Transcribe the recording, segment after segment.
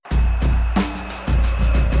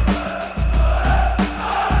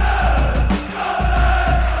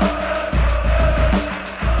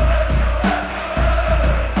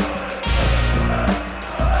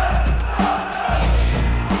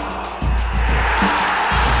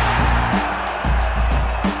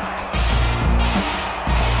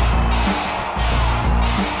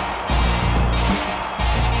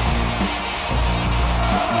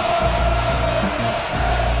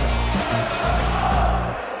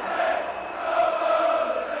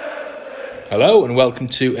Hello and welcome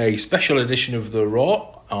to a special edition of The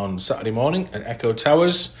Raw on Saturday morning at Echo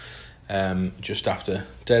Towers, just after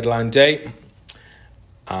deadline day.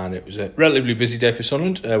 And it was a relatively busy day for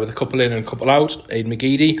Sunderland, with a couple in and a couple out. Aidan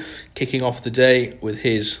McGeady kicking off the day with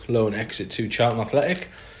his loan exit to Charlton Athletic,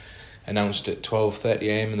 announced at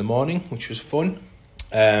 12:30am in the morning, which was fun.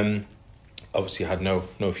 Obviously had no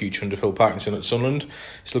future under Phil Parkinson at Sunderland.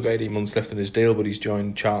 Still got 18 months left on his deal, but he's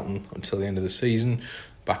joined Charlton until the end of the season,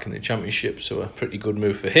 back in the Championship, so a pretty good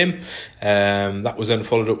move for him. That was then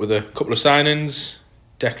followed up with a couple of signings.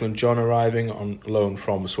 Declan John arriving on loan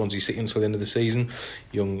from Swansea City until the end of the season.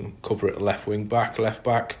 Young cover at left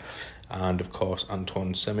back. And of course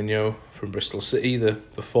Antoine Semenyo from Bristol City, the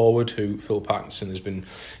forward who Phil Parkinson has been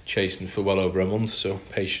chasing for well over a month, so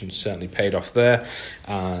patience certainly paid off there.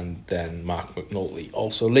 And then Marc McNulty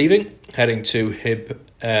also leaving, heading to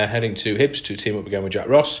Hibs to team up again with Jack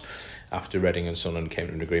Ross, after Reading and Sunderland came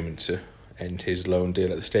to an agreement to end his loan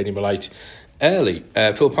deal at the Stadium of Light early.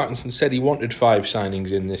 Phil Parkinson said he wanted 5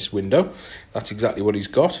 signings in this window. That's exactly what he's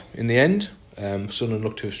got in the end. Sunderland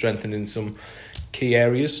looked to have strengthened in some key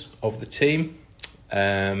areas of the team.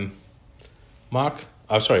 Marc,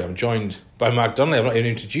 I'm joined by Marc Donnelly. I've not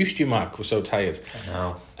even introduced you, Marc. We're so tired.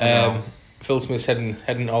 I know. Phil Smith's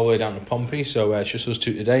heading all the way down to Pompey, so it's just us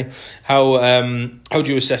two today. How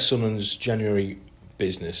do you assess Sunderland's January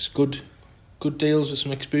business? Good deals with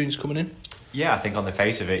some experience coming in? Yeah, I think on the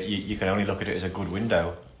face of it, you can only look at it as a good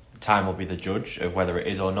window. Time will be the judge of whether it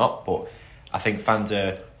is or not, but I think fans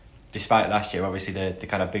are, despite last year, obviously the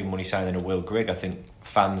kind of big money signing of Will Grigg, I think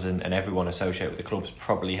fans and everyone associated with the club's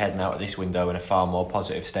probably heading out of this window in a far more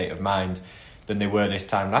positive state of mind than they were this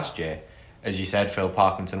time last year. As you said, Phil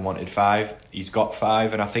Parkinson wanted 5. He's got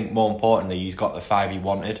 5, and I think more importantly, he's got the 5 he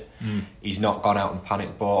wanted. He's not gone out and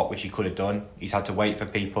panic bought, which he could have done. He's had to wait for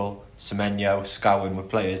people. Semenyo, Scowen were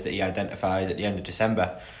players that he identified at the end of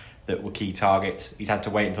December that were key targets. He's had to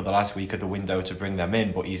wait until the last week of the window to bring them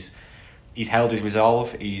in, but he's held his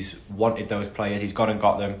resolve. He's wanted those players. He's gone and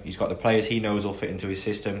got them. He's got the players he knows will fit into his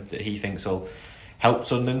system, that he thinks will help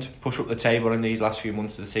Sunderland push up the table in these last few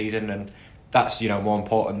months of the season, and that's, more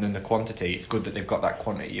important than the quantity. It's good that they've got that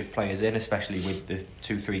quantity of players in, especially with the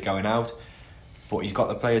 2-3 going out. But he's got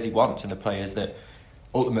the players he wants, and the players that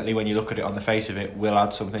ultimately, when you look at it on the face of it, will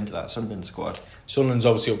add something to that Sunderland squad. Sunderland's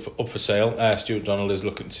obviously up for sale. Stuart Donnelly is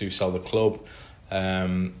looking to sell the club.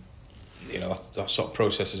 That sort of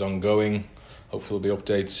process is ongoing. Hopefully there'll be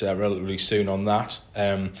updates relatively soon on that.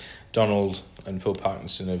 Donald and Phil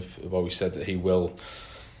Parkinson have always said that he will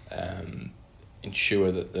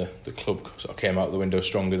ensure that the club sort of came out the window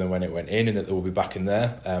stronger than when it went in, and that they will be back in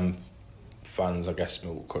there. Fans, I guess,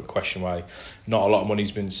 will question why not a lot of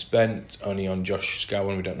money's been spent only on Josh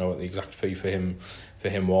Scowen. We don't know what the exact fee for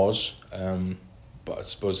him was, but I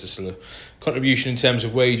suppose there's still a contribution in terms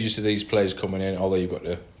of wages to these players coming in, although you've got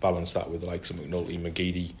to balance that with the likes of McNulty,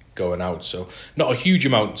 McGeady going out, so not a huge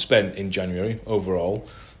amount spent in January overall,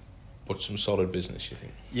 but some solid business, you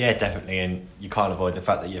think? Yeah, definitely, and you can't avoid the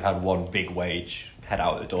fact that you've had one big wage head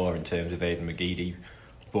out the door in terms of Aidan McGeady.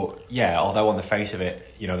 But yeah, although on the face of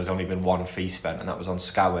it, there's only been one fee spent, and that was on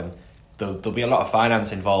Scowen, there'll be a lot of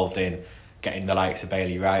finance involved in getting the likes of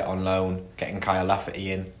Bailey Wright on loan, getting Kyle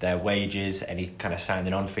Lafferty in, their wages, any kind of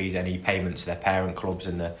signing on fees, any payments to their parent clubs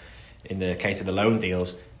in the case of the loan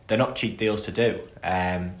deals. They're not cheap deals to do,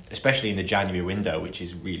 especially in the January window, which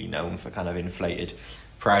is really known for kind of inflated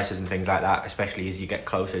prices and things like that, especially as you get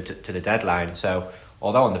closer to the deadline. So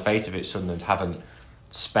although on the face of it, Sunderland haven't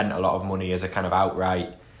spent a lot of money as a kind of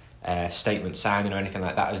outright statement signing or anything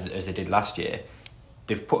like that as they did last year,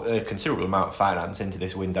 they've put a considerable amount of finance into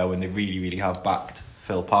this window, and they really, really have backed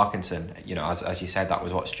Phil Parkinson. As you said, that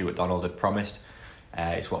was what Stuart Donald had promised.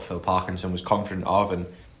 It's what Phil Parkinson was confident of, and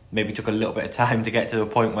maybe took a little bit of time to get to the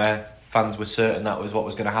point where fans were certain that was what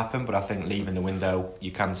was going to happen. But I think leaving the window,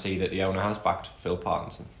 you can see that the owner has backed Phil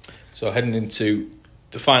Parkinson. So heading into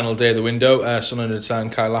the final day of the window, Sunderland had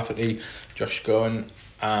signed Kyle Lafferty, Josh Scowen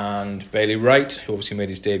and Bailey Wright, who obviously made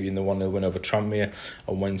his debut in the 1-0 win over Tranmere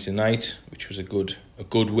on Wednesday night, which was a good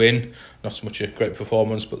win. Not so much a great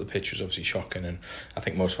performance, but the pitch was obviously shocking, and I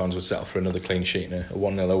think most fans would settle for another clean sheet and a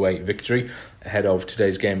 1-0 away victory ahead of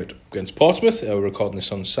today's game against Portsmouth. We're recording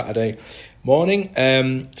this on Saturday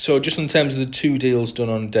morning. So just in terms of the 2 deals done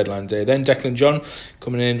on deadline day, then Declan John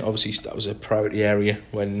coming in, obviously that was a priority area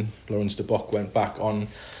when Lawrence de Bock went back on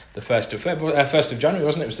the 1st of January,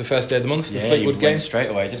 wasn't it? It was the first day of the month, the Fleetwood game. Straight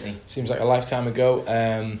away, didn't he? Seems like a lifetime ago.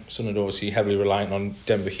 Sunderland obviously heavily reliant on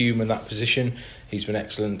Denver Hume in that position. He's been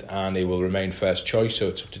excellent, and he will remain first choice, so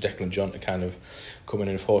it's up to Declan John to kind of come in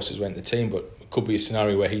and force his way into the team. But could be a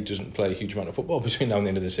scenario where he doesn't play a huge amount of football between now and the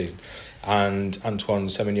end of the season. And Antoine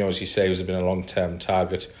Semenyo, as you say, has been a long-term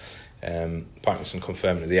target. Parkinson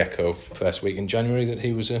confirmed at the Echo first week in January that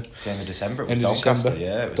he was end of December. It was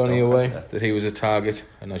Donnelly away, that he was a target.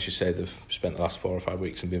 And as you say, they've spent the last 4 or 5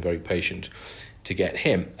 weeks and been very patient to get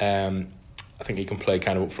him. I think he can play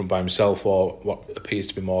kind of up front by himself, or what appears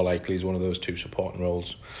to be more likely is one of those two supporting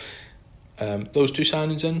roles. Those two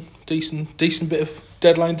signings in, decent bit of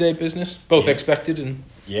deadline day business, both expected. And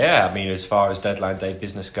yeah, I mean, as far as deadline day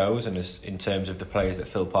business goes, and as in terms of the players that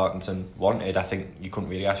Phil Parkinson wanted, I think you couldn't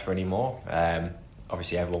really ask for any more.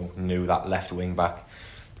 Obviously, everyone knew that left wing back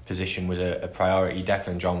position was a priority.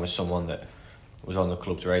 Declan John was someone that was on the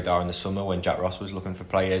club's radar in the summer when Jack Ross was looking for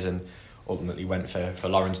players, and ultimately went for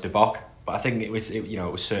Lawrence de Bock. But I think it was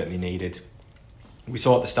certainly needed. We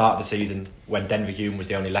saw at the start of the season when Denver Hume was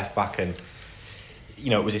the only left back, and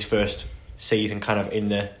it was his first season kind of in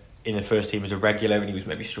the first team as a regular, and he was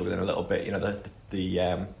maybe struggling a little bit.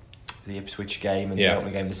 The Ipswich game and the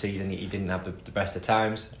opening game of the season, he didn't have the best of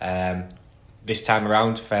times. This time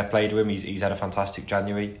around, fair play to him. He's had a fantastic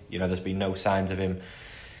January. There's been no signs of him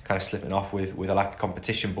kind of slipping off with a lack of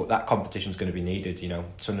competition, but that competition's going to be needed.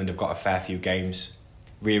 Sunderland have got a fair few games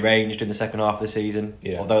rearranged in the second half of the season,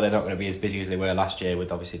 although they're not going to be as busy as they were last year,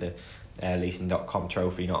 with obviously the leasing.com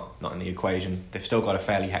trophy not in the equation. They've still got a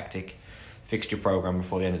fairly hectic fixture programme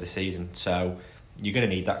before the end of the season, so you're going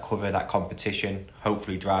to need that cover, that competition,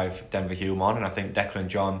 hopefully drive Denver Hume on. And I think Declan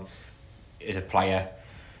John is a player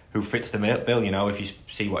who fits the bill. If you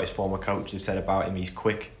see what his former coach has said about him, he's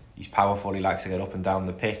quick, he's powerful, he likes to get up and down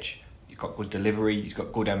the pitch, he's got good delivery, he's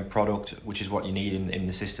got good end product, which is what you need in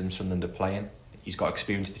the system Sunderland are playing. He's got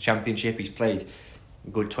experience in the Championship. He's played a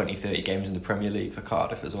good 20-30 games in the Premier League for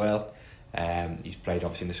Cardiff as well. He's played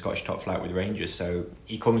obviously in the Scottish top flight with Rangers, so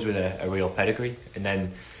he comes with a real pedigree. And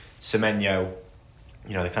then Semenyo,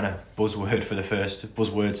 the kind of buzzword for the first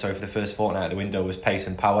fortnight of the window was pace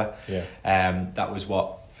and power. That was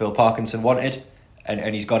what Phil Parkinson wanted,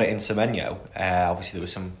 and he's got it in Semenyo. Obviously there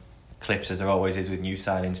was some clips, as there always is with new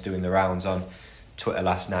signings, doing the rounds on Twitter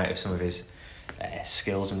last night of some of his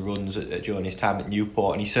skills and runs during his time at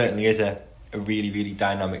Newport, and he certainly is a really, really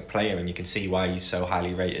dynamic player, and you can see why he's so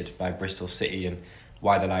highly rated by Bristol City and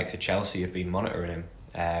why the likes of Chelsea have been monitoring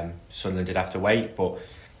him. Sunderland did have to wait, but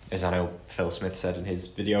as I know Phil Smith said in his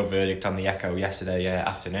video verdict on the Echo yesterday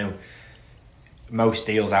afternoon, most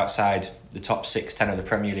deals outside the top 6-10 of the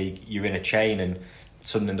Premier League, you're in a chain, and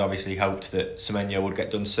Sunderland obviously hoped that Semenyo would get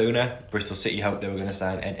done sooner. Bristol City hoped they were going to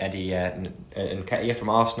sign Eddie Nketiah from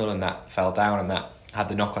Arsenal, and that fell down, and that had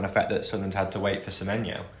the knock-on effect that Sunderland had to wait for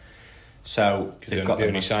Semenyo. So they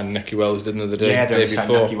only signed Nicky Wells, didn't they, they only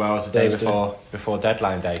signed Nicky Wells the day before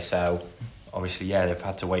deadline day. So obviously, they've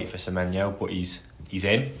had to wait for Semenyo, but he's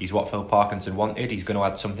in. He's what Phil Parkinson wanted. He's going to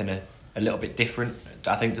add something a little bit different,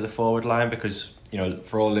 I think, to the forward line, because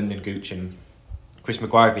for all Lyndon Gooch and Chris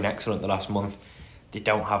Maguire have been excellent the last month, they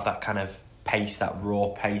don't have that kind of pace, that raw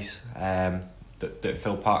pace that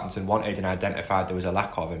Phil Parkinson wanted and identified there was a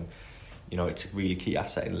lack of. And it's a really key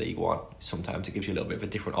asset in League One. Sometimes it gives you a little bit of a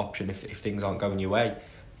different option if things aren't going your way.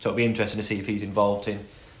 So it'll be interesting to see if he's involved in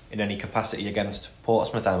any capacity against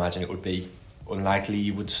Portsmouth. I imagine it would be unlikely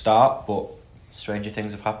he would start, but stranger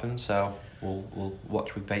things have happened, so we'll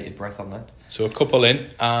watch with bated breath on that. So a couple in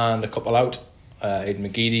and a couple out. Aidan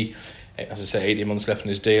McGeady, as I say, 18 months left in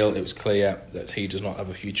his deal. It was clear that he does not have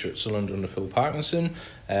a future at Sunderland under Phil Parkinson.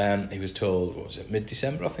 He was told,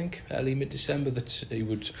 mid-December, I think, early mid-December, that he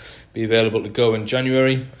would be available to go in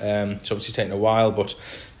January. It's obviously taken a while, but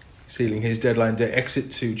sealing his deadline day exit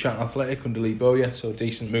to Charlton Athletic under Lee Bowyer, so a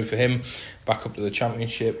decent move for him. Back up to the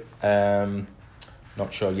Championship.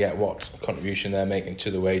 Not sure yet what contribution they're making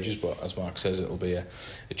to the wages, but as Marc says, it'll be a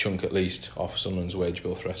chunk at least off Sunderland's wage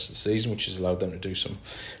bill for the rest of the season, which has allowed them to do some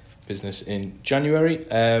business in January.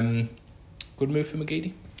 Good move for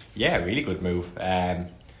McGeady? Yeah, really good move. I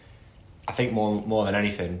think more than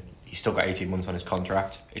anything, he's still got 18 months on his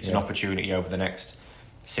contract. It's an opportunity over the next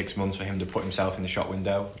 6 months for him to put himself in the shop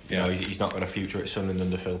window. He's not got a future at Sunderland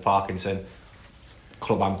under Phil Parkinson.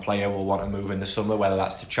 Club and player will want to move in the summer, whether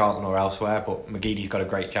that's to Charlton or elsewhere, but McGeady's got a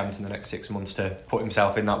great chance in the next 6 months to put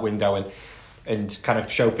himself in that window and kind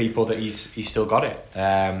of show people that he's still got it.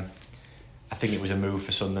 I think it was a move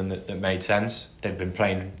for Sunderland that made sense. They've been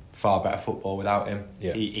playing far better football without him.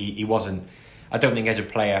 He wasn't, I don't think as a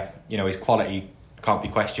player, his quality can't be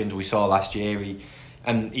questioned. We saw last year,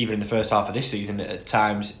 and even in the first half of this season, at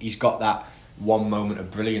times he's got that one moment of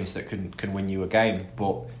brilliance that can win you a game,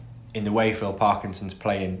 but in the way Phil Parkinson's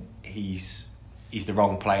playing, he's the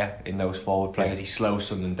wrong player in those forward players. He slows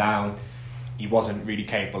Sunderland down. he wasn't really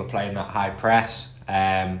capable of playing that high press.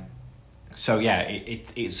 So yeah,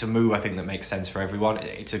 it's a move I think that makes sense for everyone.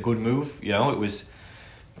 It's a good move, you know. It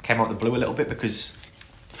came out of the blue a little bit because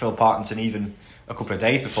Phil Parkinson, even a couple of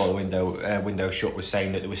days before the window shut, was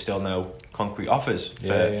saying that there was still no concrete offers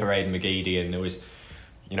for Aidan McGeady, and there was,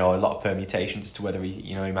 you know, a lot of permutations as to whether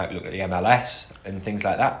he might be looking at the MLS and things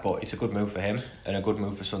like that. But it's a good move for him and a good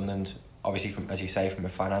move for Sunderland. Obviously, from, as you say, from a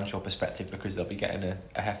financial perspective, because they'll be getting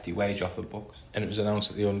a hefty wage off the books. And it was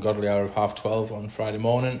announced at the ungodly hour of 12:30 on Friday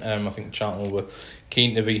morning. I think Charlton were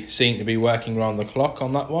seen to be working around the clock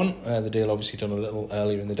on that one. The deal obviously done a little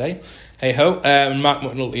earlier in the day. Hey ho, Marc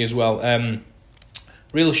McNulty as well.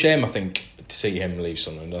 Real shame, I think, to see him leave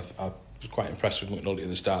Sunderland. I was quite impressed with McNulty at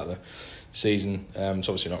the start of the season. It's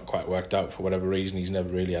obviously not quite worked out for whatever reason. He's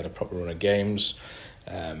never really had a proper run of games.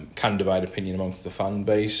 Can divide opinion amongst the fan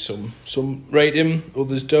base. Some rate him,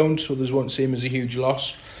 others don't. Others won't see him as a huge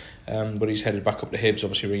loss. But he's headed back up to Hibs,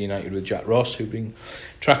 obviously reunited with Jack Ross, who've been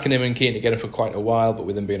tracking him and keen to get him for quite a while, but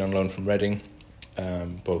with him being on loan from Reading,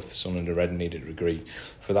 both Sunderland and Reading needed to agree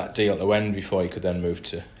for that deal to end before he could then move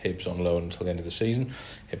to Hibs on loan until the end of the season.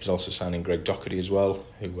 Hibs also signing Greg Doherty as well,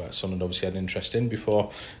 who Sunderland obviously had an interest in before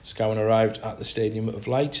Scowen arrived at the Stadium of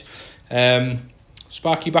Light.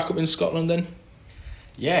 Sparky back up in Scotland then?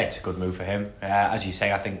 Yeah, it's a good move for him. As you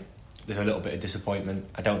say, I think there's a little bit of disappointment.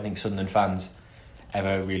 I don't think Sunderland fans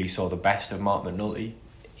ever really saw the best of Marc McNulty.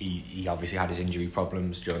 He obviously had his injury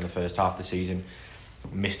problems during the first half of the season,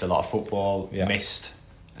 missed a lot of football, missed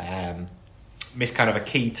kind of a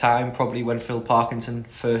key time probably when Phil Parkinson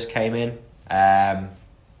first came in.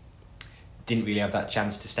 Didn't really have that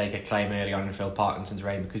chance to stake a claim early on in Phil Parkinson's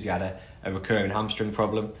reign because he had a recurring hamstring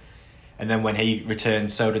problem. And then when he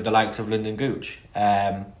returned, so did the likes of Lyndon Gooch.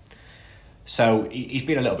 So he's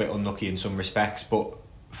been a little bit unlucky in some respects, but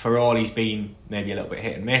for all he's been maybe a little bit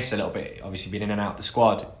hit and miss, a little bit obviously been in and out of the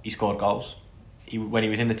squad, he scored goals. When he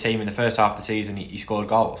was in the team in the first half of the season, he scored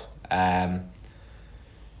goals.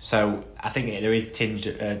 So I think there is tinged,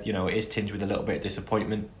 it is tinged with a little bit of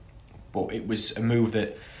disappointment, but it was a move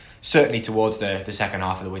that certainly towards the second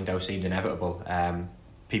half of the window seemed inevitable.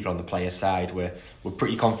 People on the players' side were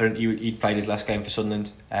pretty confident he'd played his last game for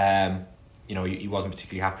Sunderland. He wasn't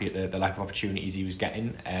particularly happy at the lack of opportunities he was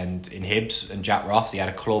getting. And in Hibs and Jack Ross, he had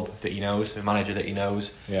a club that he knows, a manager that he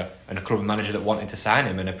knows, and a club manager that wanted to sign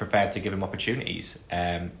him and are prepared to give him opportunities.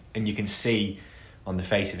 And you can see on the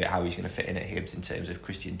face of it how he's going to fit in at Hibs in terms of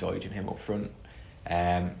Christian Doidge and him up front.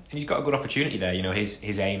 And he's got a good opportunity there. You know,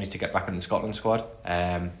 his aim is to get back in the Scotland squad.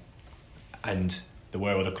 And there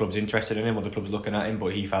were other clubs interested in him, other clubs looking at him,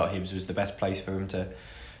 but he felt Hibs was the best place for him to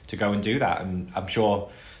go and do that. And I'm sure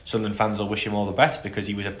Sunderland fans will wish him all the best because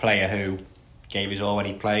he was a player who gave his all when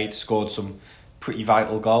he played, scored some pretty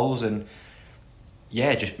vital goals, and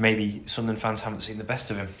just maybe Sunderland fans haven't seen the best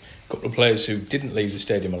of him. A couple of players who didn't leave the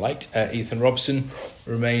Stadium of Light. Ethan Robson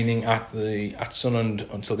remaining at Sunderland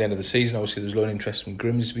until the end of the season. Obviously, there was loan interest from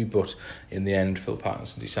Grimsby, but in the end, Phil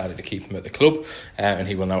Parkinson decided to keep him at the club, and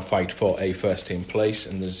he will now fight for a first-team place.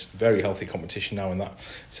 And there's very healthy competition now in that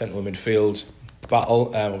central midfield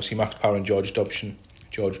battle. Obviously, Max Power and George Dobson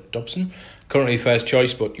currently first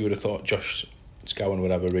choice, but you would have thought Josh Scowen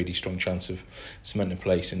would have a really strong chance of cementing a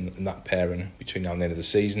place in that pairing between now and the end of the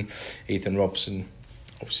season. Ethan Robson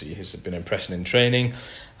obviously has been impressing in training,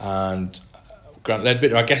 and Grant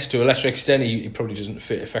Ledbetter, I guess to a lesser extent, he probably doesn't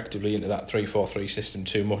fit effectively into that 3-4-3 system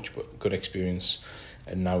too much, but good experience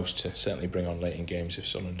and nous to certainly bring on late in games if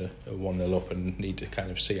Sunderland are 1-0 up and need to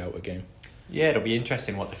kind of see out a game. Yeah, it'll be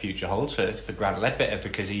interesting what the future holds for Grant Ledbetter,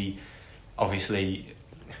 because he obviously,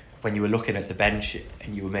 when you were looking at the bench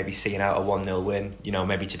and you were maybe seeing out a 1-0 win,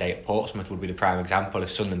 maybe today at Portsmouth would be the prime example.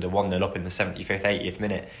 If Sunderland are 1-0 up in the 75th, 80th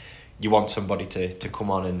minute, you want somebody to come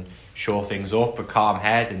on and shore things up, a calm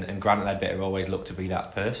head, and Grant Ledbetter always looked to be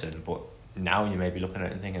that person. But now you may be looking at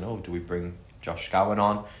it and thinking, do we bring Josh Scowen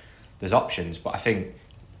on? There's options, but I think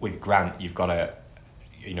with Grant, you've got a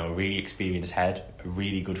really experienced head, a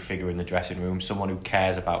really good figure in the dressing room, someone who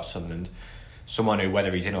cares about Sunderland, someone who,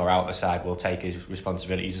 whether he's in or out the side, will take his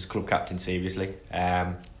responsibilities as club captain seriously.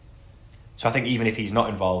 So I think even if he's not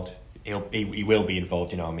involved, he will be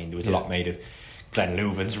involved. There was a lot made of Glenn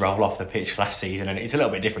Louven's roll off the pitch last season, and it's a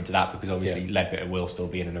little bit different to that because obviously Ledbetter will still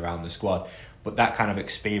be in and around the squad. But that kind of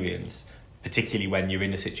experience, particularly when you're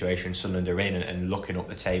in the situation Sunderland are in and looking up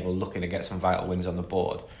the table, looking to get some vital wins on the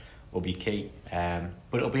board, will be key.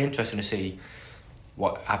 But it'll be interesting to see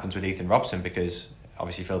what happens with Ethan Robson, because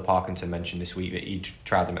obviously Phil Parkinson mentioned this week that he'd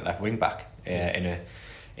tried them at left wing back in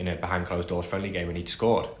a behind closed doors friendly game and he'd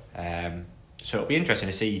scored. So it'll be interesting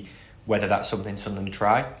to see whether that's something Sunderland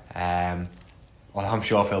try. Well, I'm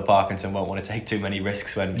sure Phil Parkinson won't want to take too many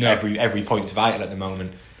risks when every point's vital at the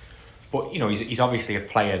moment. But, you know, he's obviously a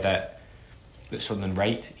player that Sunderland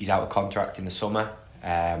rate. He's out of contract in the summer.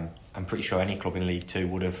 I'm pretty sure any club in League Two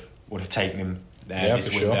would have taken him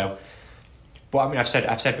this window. Sure. But I mean, I've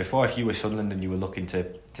said before, if you were Sunderland and you were looking to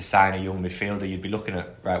sign a young midfielder, you'd be looking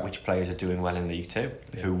at which players are doing well in League Two,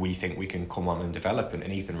 who we think we can come on and develop. And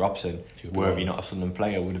Ethan Robson, were he not a Sunderland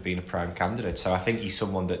player, would have been a prime candidate. So I think he's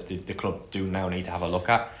someone that the club do now need to have a look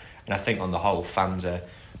at. And I think on the whole, fans are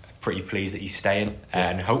pretty pleased that he's staying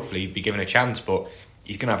and hopefully be given a chance. But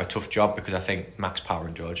he's going to have a tough job because I think Max Power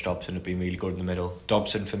and George Dobson have been really good in the middle.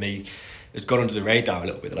 Dobson, for me, has gone under the radar a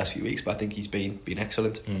little bit the last few weeks, but I think he's been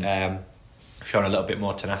excellent. Shown a little bit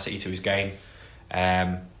more tenacity to his game.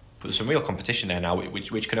 But there's some real competition there now,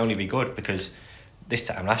 which can only be good, because this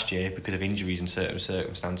time last year, because of injuries and certain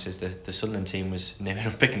circumstances, the Sunderland team was nearly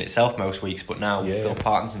picking itself most weeks, but now Phil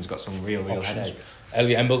Parkinson's got some real headaches.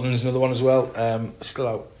 Elliot Embleton's another one as well, still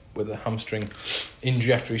out with a hamstring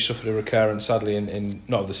injury after he suffered a recurrence, sadly, in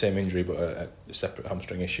not of the same injury, but a separate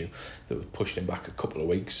hamstring issue that pushed him back a couple of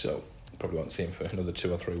weeks, so probably won't see him for another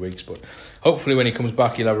 2 or 3 weeks, but hopefully when he comes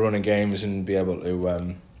back he'll have a run of games and be able to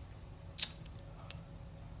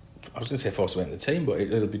I was going to say force him into the team, but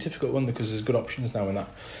it'll be a difficult one because there's good options now in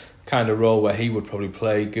that kind of role where he would probably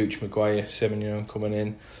play. Gooch, Maguire, Semenyo coming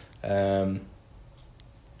in.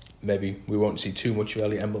 Maybe we won't see too much of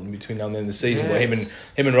Elliot Embleton between now and the end of the season, but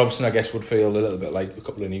him and Robson, I guess, would feel a little bit like a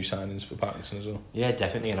couple of new signings for Parkinson as well. Yeah,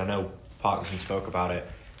 definitely, and I know Parkinson spoke about it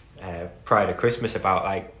prior to Christmas about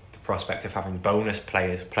like the prospect of having bonus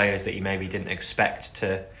players that he maybe didn't expect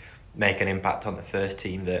to make an impact on the first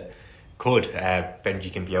team that could.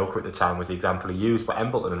 Benji Kimpioka at the time was the example he used, but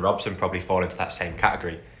Embleton and Robson probably fall into that same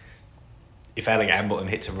category. If Elliot Embleton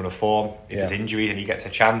hits a run of form, if there's injuries and he gets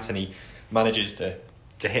a chance and he manages to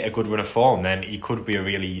hit a good run of form, then he could be a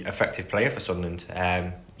really effective player for Sunderland.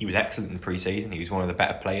 He was excellent in pre-season. He was one of the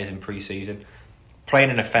better players in pre-season,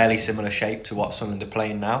 playing in a fairly similar shape to what Sunderland are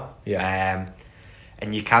playing now.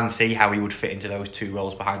 And you can see how he would fit into those two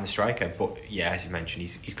roles behind the striker. But yeah, as you mentioned,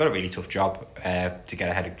 he's got a really tough job to get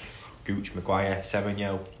ahead of Gooch, Maguire,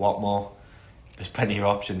 Semenyo, Watmore. There's plenty of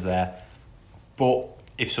options there. But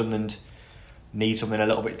if Sunderland need something a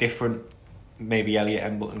little bit different, maybe Elliot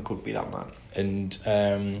Embleton could be that man. And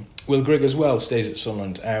Will Grigg as well stays at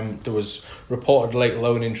Sunderland. There was reported late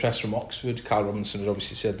loan interest from Oxford. Carl Robinson had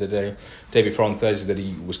obviously said the day before on Thursday that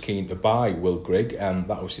he was keen to buy Will Grigg. That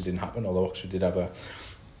obviously didn't happen, although Oxford did have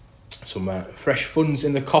some fresh funds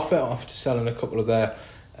in the coffer after selling a couple of their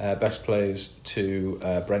best players to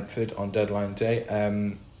Brentford on deadline day.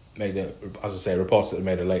 As I say, reports that they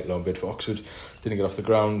made a late loan bid for Oxford. Didn't get off the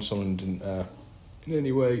ground. Sunderland didn't in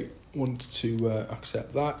any way wanted to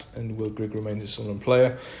accept that, and Will Grigg remains a Sunderland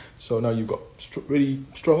player. So now you've got really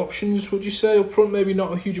strong options, would you say? Up front, maybe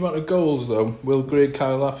not a huge amount of goals though. Will Grigg,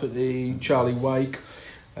 Kyle Lafferty, Charlie Wyke,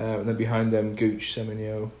 and then behind them Gooch,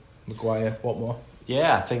 Semenyo, Maguire, what more?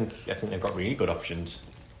 Yeah, I think they've got really good options.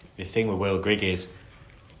 The thing with Will Grigg is,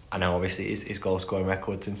 I know obviously his goal scoring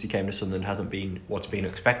record since he came to Sunderland hasn't been what's been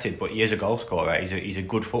expected, but he is a goal scorer. He's a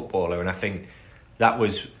good footballer, and I think that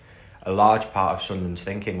was a large part of Sunderland's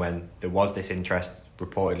thinking when there was this interest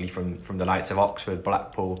reportedly from the likes of Oxford,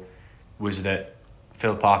 Blackpool, was that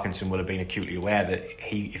Phil Parkinson would have been acutely aware that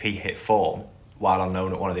if he hit form while on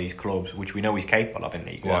loan at one of these clubs, which we know he's capable of in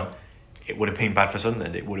League One, it would have been bad for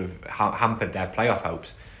Sunderland. It would have hampered their playoff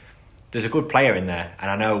hopes. There's a good player in there, and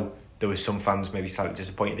I know there was some fans maybe slightly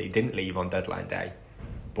disappointed that he didn't leave on deadline day,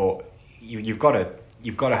 but you've got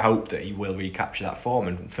to hope that he will recapture that form.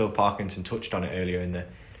 And Phil Parkinson touched on it earlier in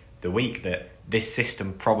the week that this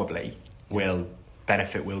system probably will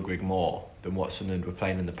benefit Will Grigg more than what Sunderland were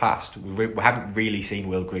playing in the past. We haven't really seen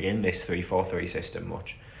Will Grigg in this 3-4-3 system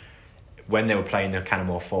much. When they were playing the kind of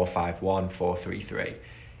more 4-5-1, 4-3-3,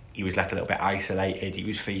 he was left a little bit isolated, he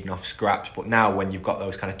was feeding off scraps, but now when you've got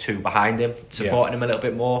those kind of two behind him, supporting him a little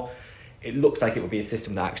bit more, it looks like it would be a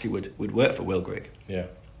system that actually would work for Will Grigg. Yeah.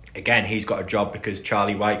 Again, he's got a job because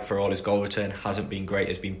Charlie Wyke, for all his goal return, hasn't been great,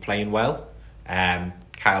 has been playing well.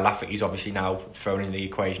 Kyle Lafferty's obviously now thrown in the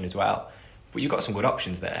equation as well. But you've got some good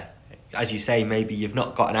options there. As you say, maybe you've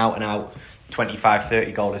not got an out-and-out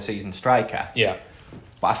 25-30 goal a season striker. Yeah.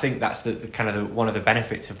 But I think that's the kind of one of the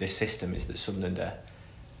benefits of this system is that Sunderland are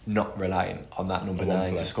not reliant on that number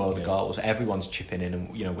 9 to score the goals. Everyone's chipping in,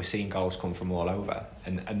 and we're seeing goals come from all over,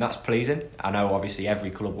 and that's pleasing. I know obviously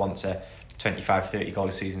every club wants a 25-30 goal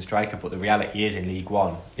a season striker, but the reality is in League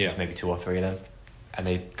One, there's maybe 2 or 3 of them, and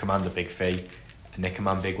they command a big fee and they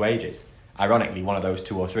command big wages. Ironically, one of those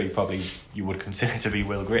 2 or 3 probably you would consider to be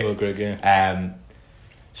Will Grigg. Will Grigg, yeah.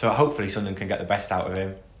 So hopefully Sunderland can get the best out of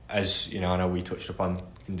him. As you know, I know we touched upon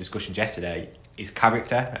in discussions yesterday, his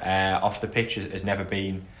character off the pitch has never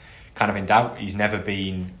been kind of in doubt. He's never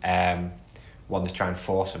been one to try and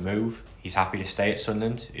force a move. He's happy to stay at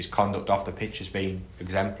Sunderland. His conduct off the pitch has been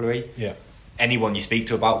exemplary. Yeah. Anyone you speak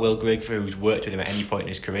to about Will Grigg, who's worked with him at any point in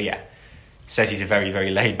his career, says he's a very,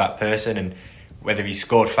 very laid-back person, and whether he's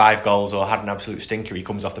scored 5 goals or had an absolute stinker, he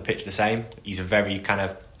comes off the pitch the same. He's a very kind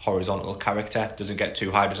of horizontal character, doesn't get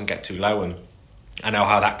too high, doesn't get too low, and I know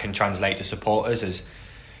how that can translate to supporters as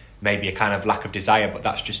maybe a kind of lack of desire, but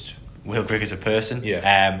that's just Will Grigg as a person.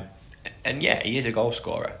 Yeah. And yeah, he is a goal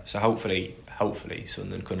scorer, so hopefully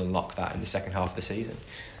Sunderland can unlock that in the second half of the season.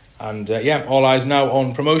 And all eyes now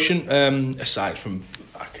on promotion, aside from,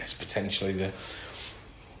 I guess, potentially the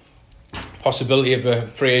possibility of a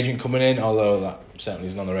free agent coming in, although that certainly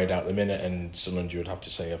isn't on the radar at the minute, and Sunderland, you would have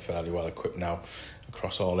to say, are fairly well equipped now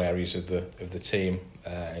across all areas of the team,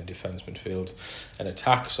 in defence, midfield and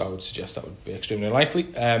attack, so I would suggest that would be extremely likely.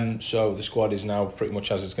 So the squad is now pretty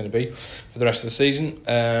much as it's going to be for the rest of the season,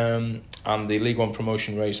 and the League One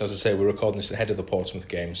promotion race, as I say, we're recording this ahead of the Portsmouth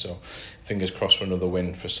game, so fingers crossed for another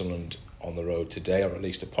win for Sunderland on the road today, or at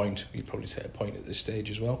least a point. You'd probably say a point at this stage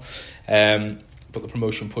as well. But the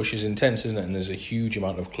promotion push is intense, isn't it? And there's a huge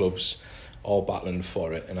amount of clubs all battling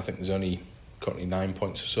for it, and I think there's only currently 9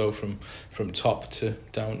 points or so from top to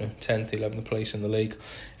down to 10th, 11th place in the league,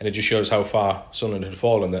 and it just shows how far Sunderland had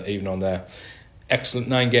fallen, that even on their excellent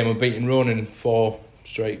 9-game unbeaten run and 4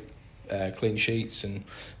 straight clean sheets and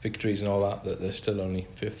victories and all that they're still only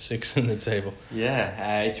 5th, 6th in the table.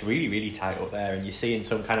 Yeah, it's really, really tight up there, and you're seeing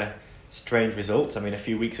some kind of strange results. I mean, a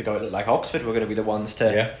few weeks ago it looked like Oxford were going to be the ones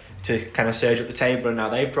to kind of surge up the table, and now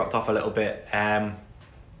they've dropped off a little bit.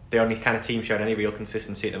 The only kind of team showing any real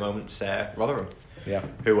consistency at the moment is Rotherham,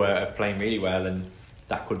 who are playing really well, and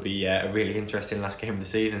that could be a really interesting last game of the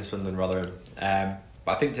season, Sunderland-Rotherham.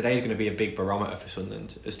 But I think today is going to be a big barometer for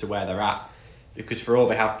Sunderland as to where they're at, because for all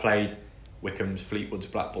they have played Wycombe's, Fleetwood's,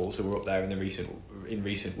 Blackpool's, who were up there in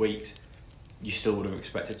recent weeks, you still would have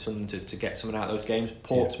expected Sunderland to get something out of those games.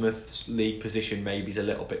 Portsmouth's league position maybe is a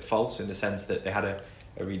little bit false in the sense that they had a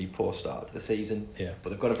really poor start to the season, but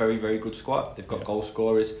they've got a very, very good squad. They've got goal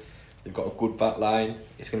scorers, they've got a good back line.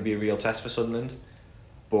 It's going to be a real test for Sunderland,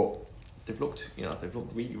 but they've looked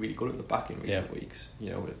really, really good at the back in recent weeks.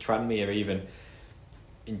 You know, Tranmere, even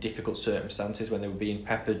in difficult circumstances when they were being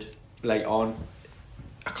peppered late on,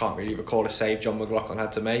 I can't really recall a save John McLaughlin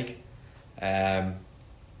had to make. And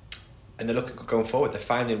they're looking good going forward. They're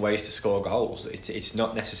finding ways to score goals. It's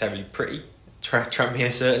not necessarily pretty.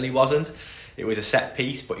 Tranmere certainly wasn't. It was a set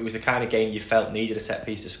piece, but it was the kind of game you felt needed a set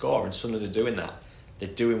piece to score, and Sunderland are doing that. They're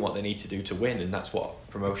doing what they need to do to win, and that's what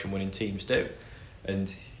promotion winning teams do.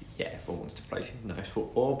 And yeah, everyone wants to play nice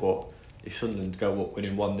football, but if Sunderland go up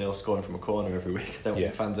winning 1-0, scoring from a corner every week, I don't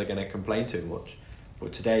think fans are going to complain too much.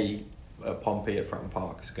 But today, Pompey at Fratton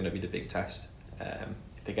Park is going to be the big test.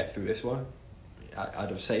 If they get through this one,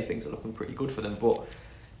 I'd say things are looking pretty good for them, but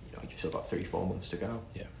you've still got 3-4 months to go.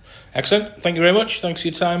 Yeah, excellent. Thank you very much. Thanks for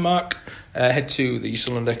your time, Marc. Head to the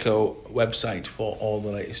Sunderland Echo website for all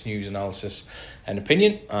the latest news, analysis and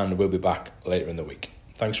opinion, and we'll be back later in the week.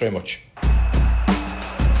 Thanks very much.